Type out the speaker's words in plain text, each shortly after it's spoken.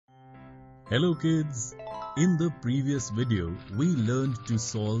Hello kids! In the previous video, we learned to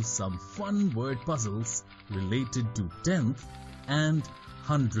solve some fun word puzzles related to tenth and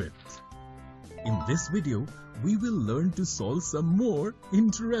hundredth. In this video, we will learn to solve some more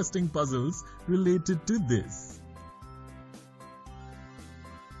interesting puzzles related to this.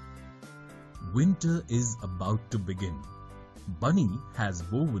 Winter is about to begin. Bunny has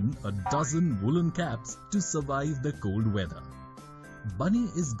woven a dozen woolen caps to survive the cold weather. Bunny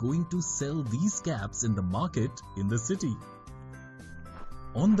is going to sell these caps in the market in the city.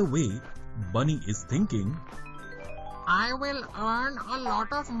 On the way, Bunny is thinking, I will earn a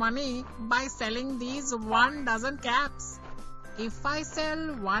lot of money by selling these 1 dozen caps. If I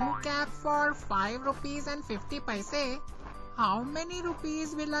sell one cap for 5 rupees and 50 paise, how many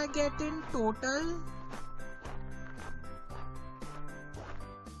rupees will I get in total?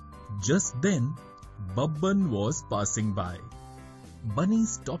 Just then, Babban was passing by. Bunny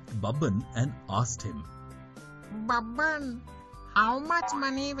stopped Babban and asked him, Babban, how much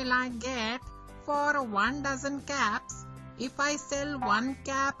money will I get for 1 dozen caps if I sell one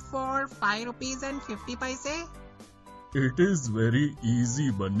cap for 5 rupees and 50 paise? It is very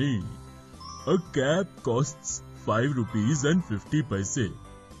easy, Bunny. A cap costs 5 rupees and 50 paise.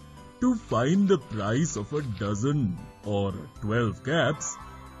 To find the price of a dozen or 12 caps,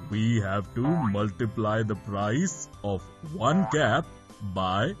 we have to multiply the price of one cap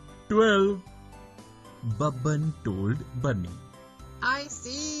by 12. Babban told Bunny. I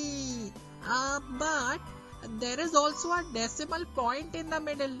see. But there is also a decimal point in the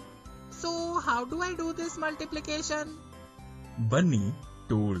middle. So how do I do this multiplication? Bunny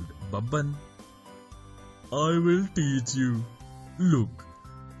told Babban. I will teach you. Look,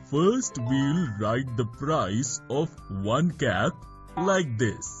 first we'll write the price of one cap like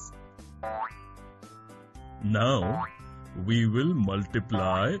this. Now, we will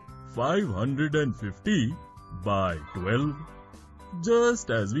multiply 550 by 12, just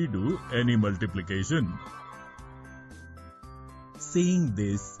as we do any multiplication. Saying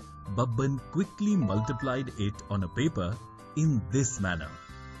this, Babban quickly multiplied it on a paper in this manner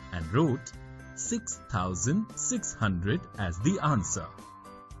and wrote 6,600 as the answer.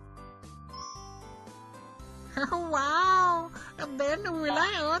 Wow! Then will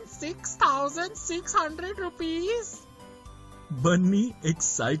I earn 6,600 rupees? Bunny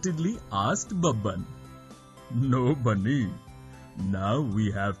excitedly asked Babban. No, Bunny. Now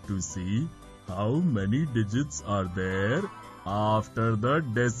we have to see how many digits are there after the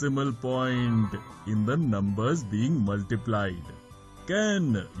decimal point in the numbers being multiplied.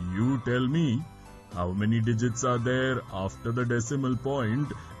 Can you tell me how many digits are there after the decimal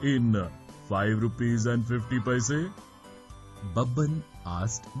point in 5 rupees and 50 paise? Babban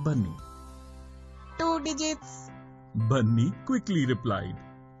asked Bunny. 2 digits. Bunny quickly replied.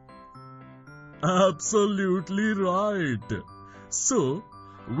 Absolutely right. So,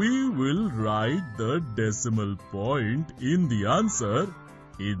 we will write the decimal point in the answer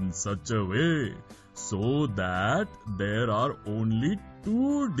in such a way so that there are only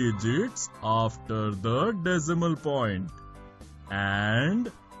 2 digits after the decimal point.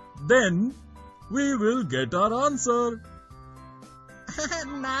 And then we will get our answer.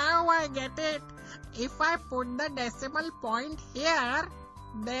 Now I get it. If I put the decimal point here,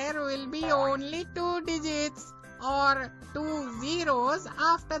 there will be only 2 digits or 2 zeros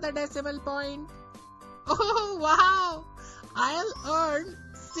after the decimal point. Oh wow! I'll earn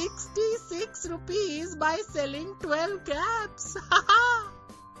 66 rupees by selling 12 caps.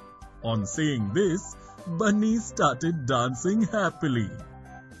 On saying this, Bunny started dancing happily.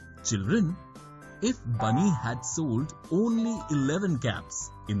 Children, if Bunny had sold only 11 caps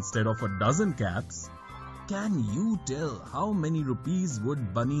instead of a dozen caps, can you tell how many rupees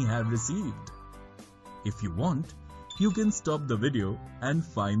would Bunny have received? If you want, you can stop the video and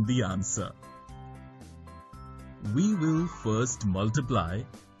find the answer. We will first multiply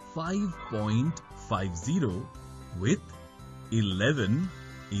 5.50 with 11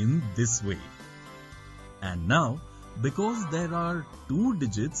 in this way. And now, because there are 2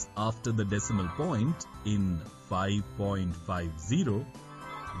 digits after the decimal point in 5.50,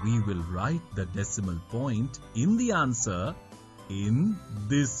 we will write the decimal point in the answer in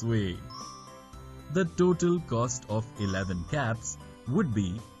this way. The total cost of 11 caps would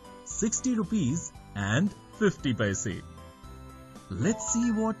be 60 rupees and 50 paise. Let's see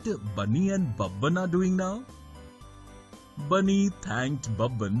what Bunny and Babban are doing now. Bunny thanked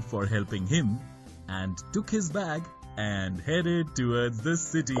Babban for helping him and took his bag and headed towards the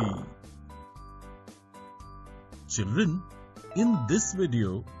city. Children, in this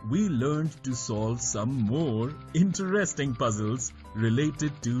video, we learned to solve some more interesting puzzles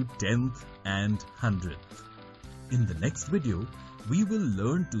related to 10th and 100th. In the next video, we will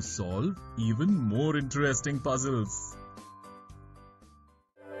learn to solve even more interesting puzzles.